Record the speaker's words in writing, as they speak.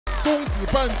公子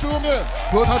半遮面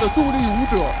和他的助力舞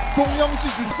者中央戏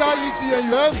剧加一级演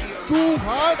员朱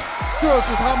涵，这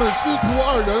是他们师徒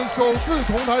二人首次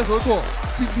同台合作。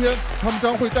今天他们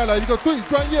将会带来一个最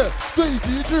专业、最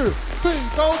极致、最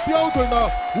高标准的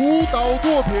舞蹈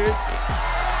作品。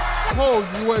后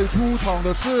一位出场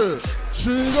的是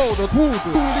吃肉的兔子，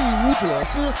助力舞者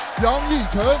是杨逸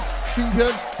晨。今天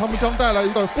他们将带来一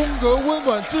个风格温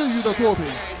暖治愈的作品，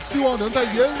希望能在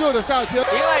炎热的夏天。赢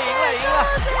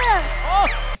了！好，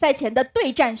赛前的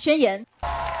对战宣言。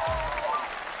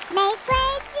玫瑰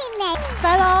进美，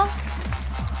白龙，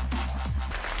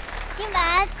今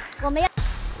晚我们要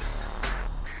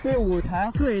对舞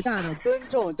台最大的尊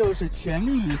重就是全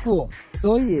力以赴，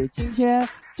所以今天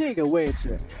这个位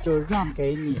置就让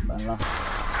给你们了。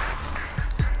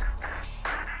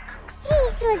技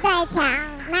术再强，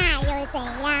那又怎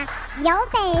样？有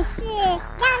本事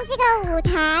让这个舞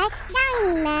台让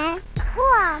你们过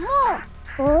目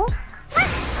不忘。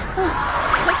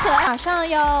很可爱。马上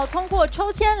要通过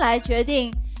抽签来决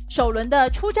定首轮的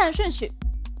出战顺序。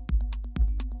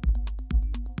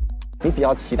你比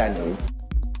较期待哪一组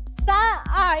？3、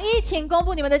2、1，请公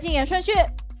布你们的竞演顺序。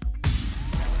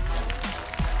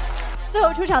最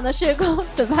后出场的是公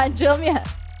子半遮面。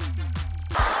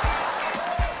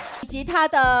以及他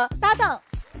的搭档，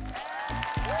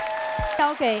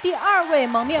交给第2位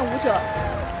蒙面舞者。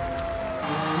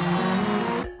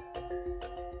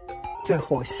最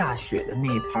后下雪的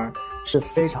那一拍是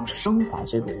非常升华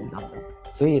这个舞蹈的，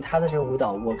所以他的这个舞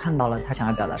蹈我看到了他想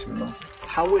要表达什么东西。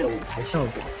他为了舞台效果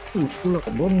付出了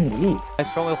很多努力。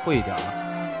稍微会一点了，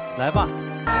来吧。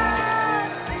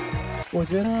我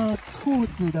觉得兔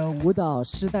子的舞蹈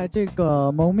是在这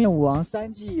个蒙面舞王3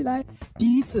季以来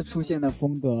第一次出现的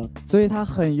风格，所以他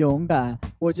很勇敢。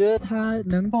我觉得他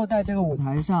能够在这个舞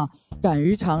台上敢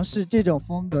于尝试这种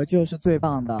风格就是最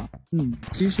棒的。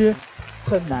其实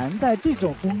很难在这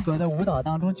种风格的舞蹈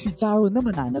当中去加入那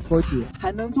么难的托举，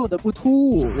还能做得不突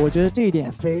兀，我觉得这一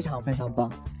点非常非常棒。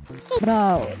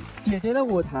那姐姐的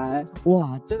舞台，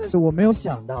哇，真的是我没有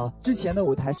想到，之前的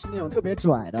舞台是那种特别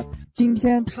拽的，今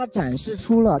天她展示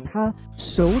出了她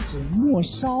手指末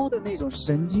梢的那种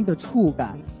神经的触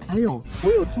感，还有我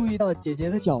有注意到姐姐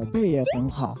的脚背也很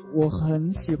好，我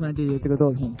很喜欢姐姐这个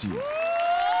作品。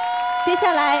接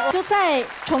下来我就再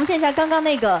重现一下刚刚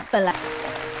那个本来，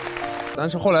但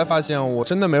是后来发现我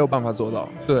真的没有办法做到。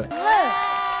对。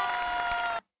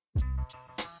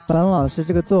白龙老师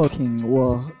这个作品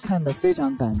我看得非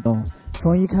常感动，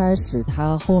从一开始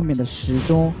他后面的时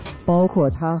钟，包括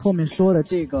他后面说的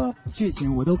这个剧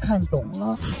情我都看懂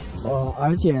了，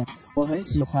而且我很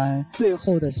喜欢最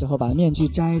后的时候把面具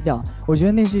摘掉，我觉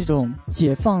得那是一种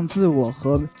解放自我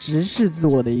和直视自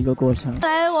我的一个过程。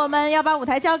来，我们要把舞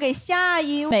台交给下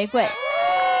一玫瑰。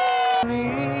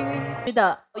是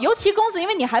的，尤其公子，因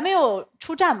为你还没有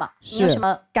出战嘛，你有什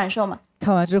么感受吗？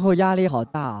看完之后压力好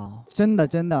大哦，真的。我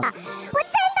真的会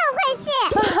谢，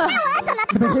那我要怎么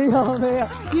办？没有，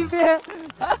一边。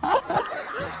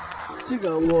这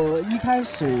个我一开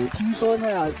始听说他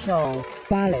要跳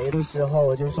芭蕾的时候，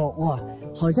我就说哇，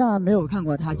好像没有看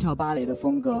过他跳芭蕾的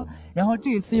风格。然后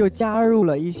这次又加入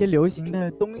了一些流行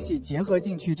的东西结合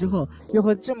进去之后，又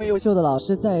和这么优秀的老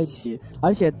师在一起，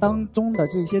而且当中的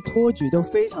这些托举都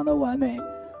非常的完美，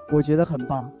我觉得很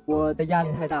棒。我的压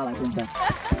力太大了，现在。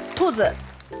兔子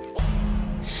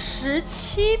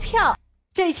17票，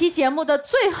这期节目的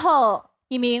最后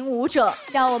一名舞者，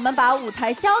让我们把舞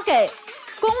台交给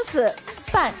公子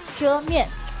半遮面。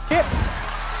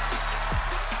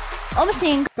我们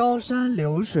请高山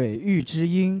流水遇知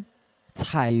音，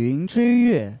彩云追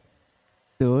月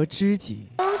得知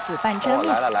己。公子半遮面，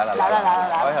来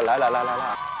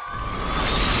了！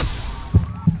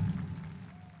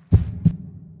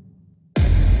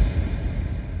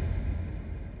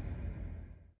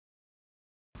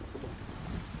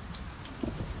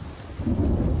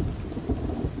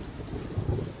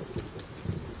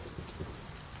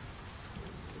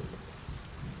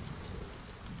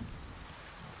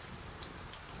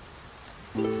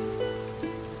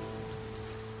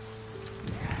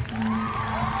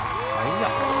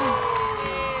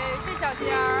这小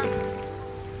尖儿。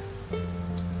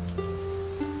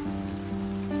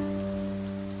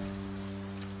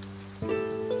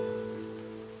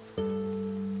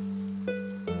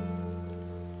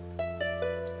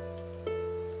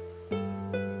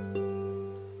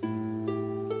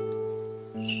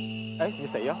哎，你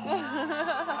谁呀？我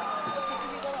起鸡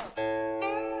皮疙瘩。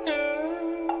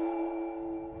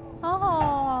哦，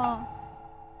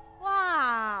哇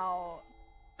哦，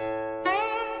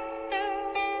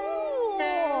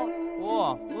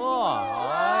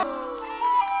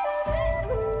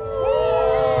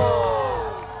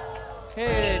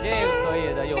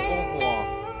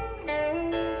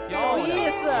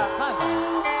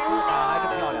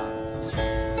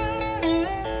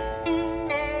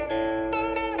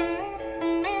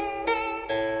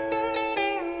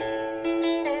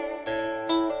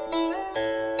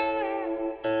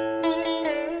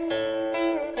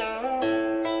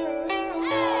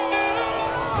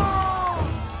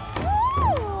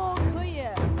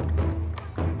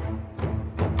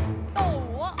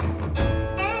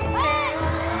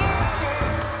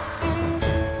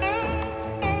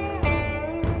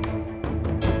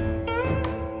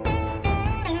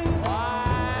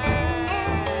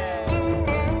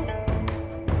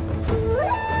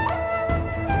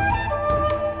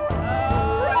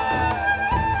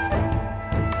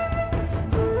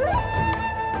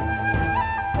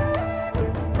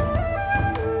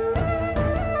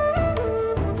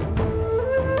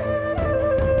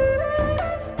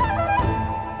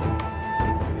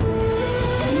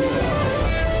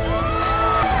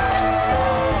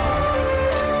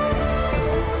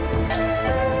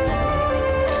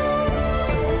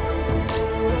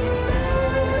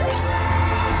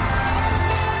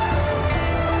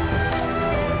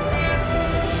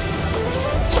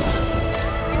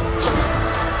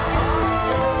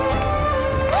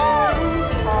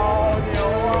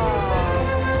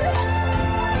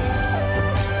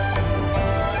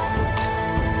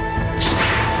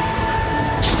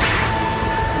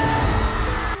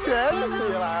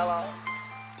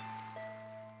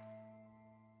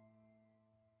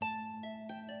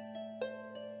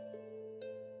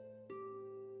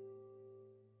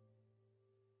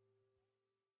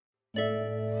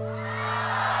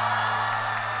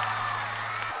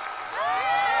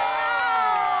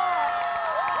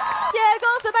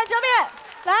半遮面，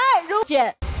来，如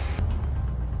姐。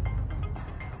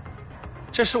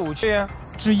这是舞剧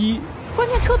之一，关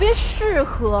键特别适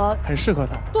合，很适合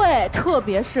他。对，特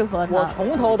别适合他。我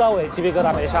从头到尾鸡皮疙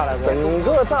瘩没下来过，整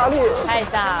个炸裂，太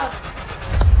大了。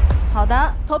好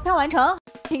的，投票完成，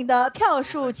品的票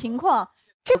数情况，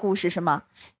这故事是吗？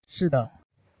是的。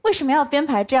为什么要编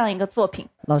排这样一个作品？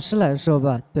老师来说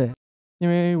吧，对。因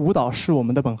为舞蹈是我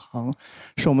们的本行，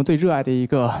是我们最热爱的一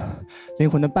个灵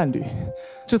魂的伴侣。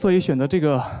之所以选择这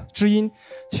个知音，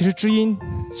其实知音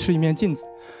是一面镜子，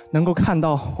能够看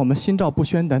到我们心照不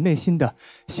宣的内心的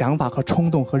想法和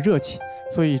冲动和热情。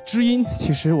所以知音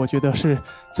其实我觉得是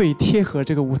最贴合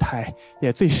这个舞台，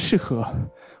也最适合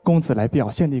公子来表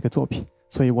现的一个作品，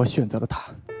所以我选择了它。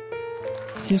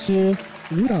其实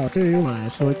舞蹈对于我来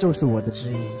说就是我的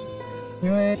知音，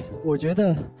因为我觉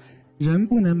得人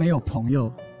不能没有朋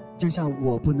友，就像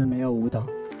我不能没有舞蹈。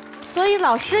所以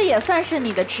老师也算是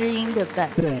你的知音，对不对？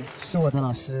对，是我的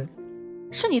老师。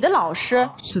是你的老师？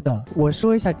是的。我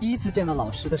说一下，第一次见到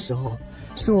老师的时候，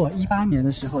是我18年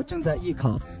的时候正在艺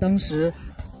考，当时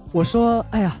我说，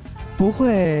哎呀，不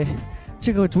会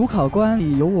这个主考官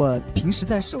里有我平时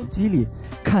在手机里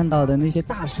看到的那些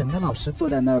大神的老师坐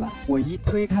在那儿吧？我一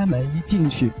推开门一进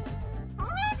去，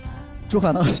朱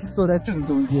涵老师坐在正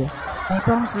中间，我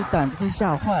当时胆子被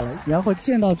吓坏了。然后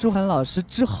见到朱涵老师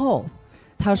之后，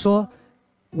他说：“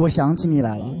我想起你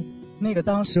来了，那个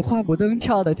当时花鼓灯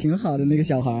跳得挺好的那个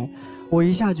小孩。”我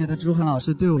一下觉得朱涵老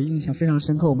师对我印象非常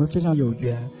深刻，我们非常有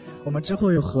缘，我们之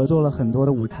后又合作了很多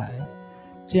的舞台，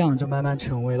这样就慢慢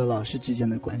成为了老师之间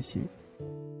的关系。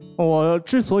我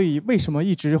之所以为什么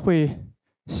一直会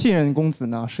信任公子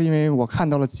呢？是因为我看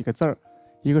到了几个字儿，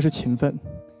一个是勤奋，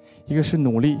一个是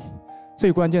努力。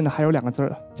最关键的还有2个字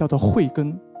儿，叫做慧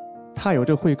根。他有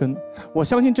这慧根，我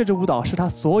相信这支舞蹈是他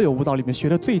所有舞蹈里面学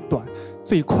的最短、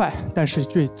最快，但是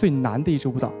最难的一支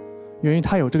舞蹈，源于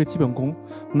他有这个基本功，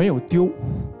没有丢，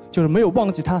就是没有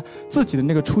忘记他自己的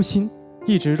那个初心，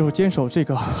一直都坚守这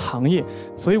个行业，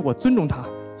所以我尊重他，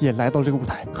也来到这个舞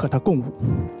台和他共舞。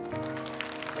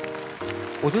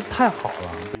我觉得太好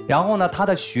了。然后呢，他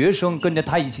的学生跟着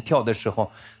他一起跳的时候，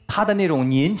他的那种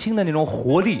年轻的那种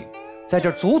活力。在这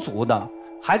足足的，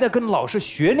还在跟老师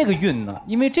学那个韵呢，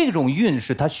因为这种韵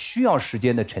是他需要时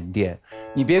间的沉淀。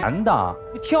你别难的，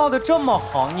你跳的这么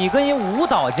好，你跟一舞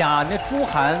蹈家那朱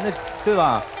涵那对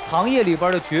吧？行业里边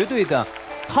的绝对的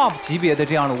top 级别的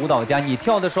这样的舞蹈家，你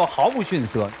跳的时候毫不逊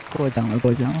色。过奖了，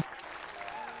过奖了。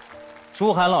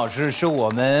朱涵老师是我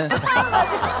们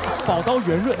宝刀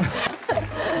圆润。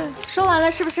说完了，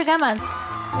是不是该满？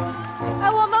哎，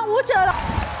我们舞者了。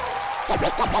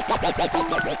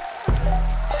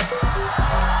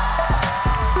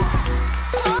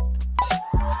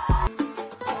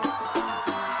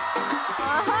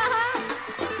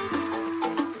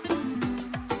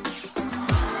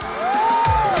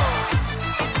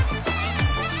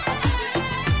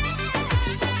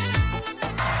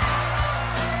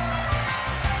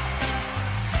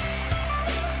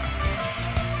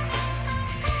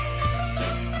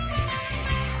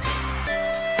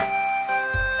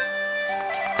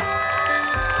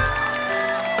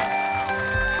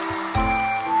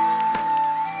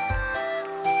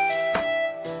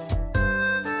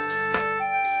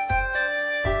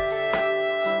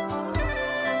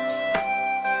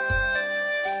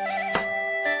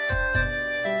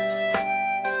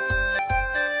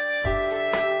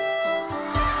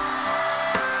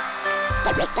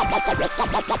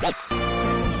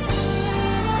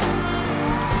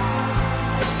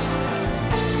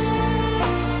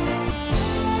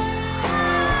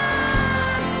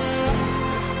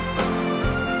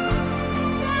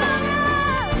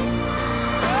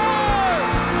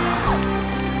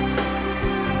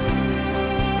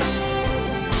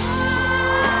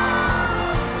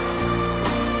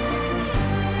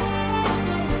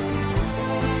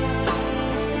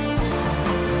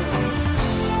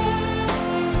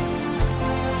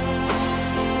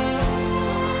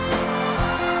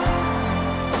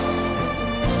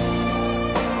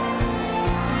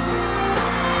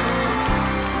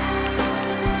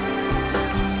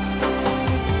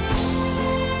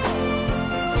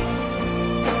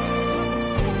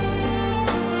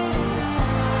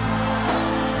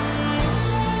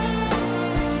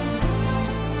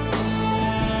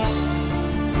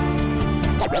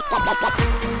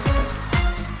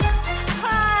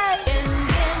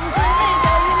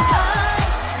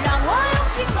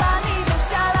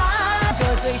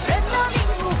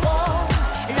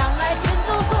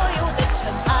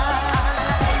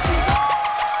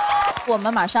我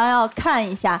们马上要看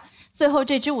一下最后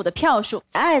这支舞的票数，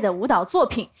爱的舞蹈作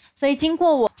品。所以经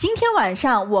过我今天晚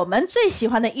上我们最喜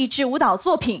欢的一支舞蹈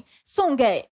作品送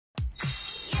给。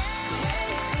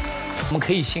我们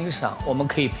可以欣赏，我们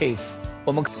可以佩服，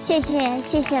我们谢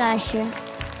谢老师。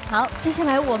好，接下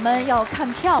来我们要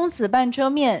看票，公子半遮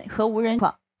面和无人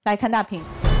来看大屏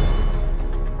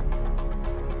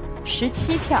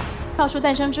，17票。票数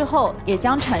诞生之后，也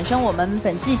将产生我们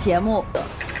本季节目的。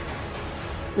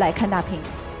来看大屏，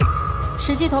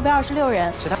实际投票26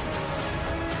人。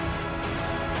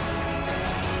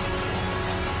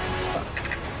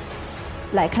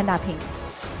来看大屏，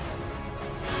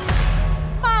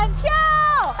满票，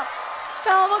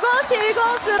让我们恭喜公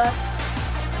子。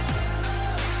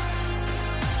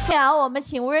好，我们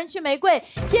请无人区玫瑰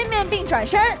歼面并转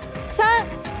身，3、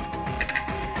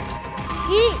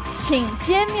1，请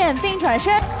歼面并转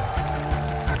身。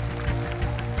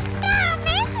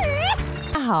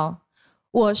大家好，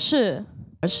我是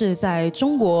在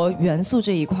中国元素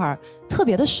这一块特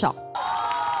别的少。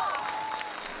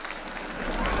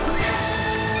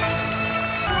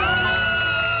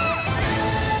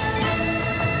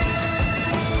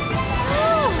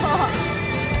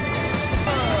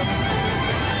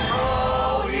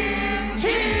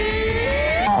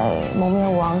在蒙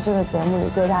面舞王这个节目里，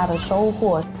最大的收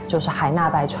获就是海纳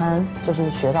百川，就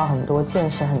是学到很多，见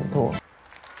识很多。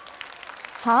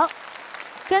好，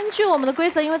根据我们的规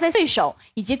则，因为在对手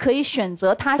以及可以选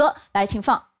择他歌，来，请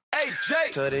放。第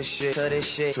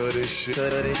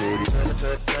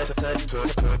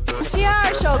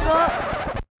2首歌，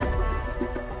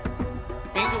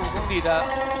民主武功里的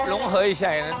融合一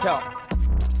下也能跳。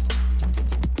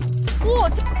哇，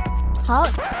好，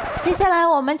接下来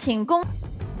我们请公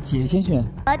姐先选。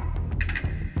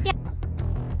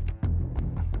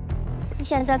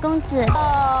选择公子。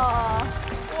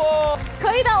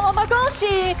可以的，我们恭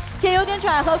喜姐有点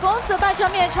拽和公子半遮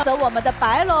面成的我们的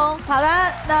白龙。好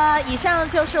了，那以上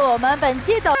就是我们本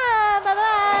期的。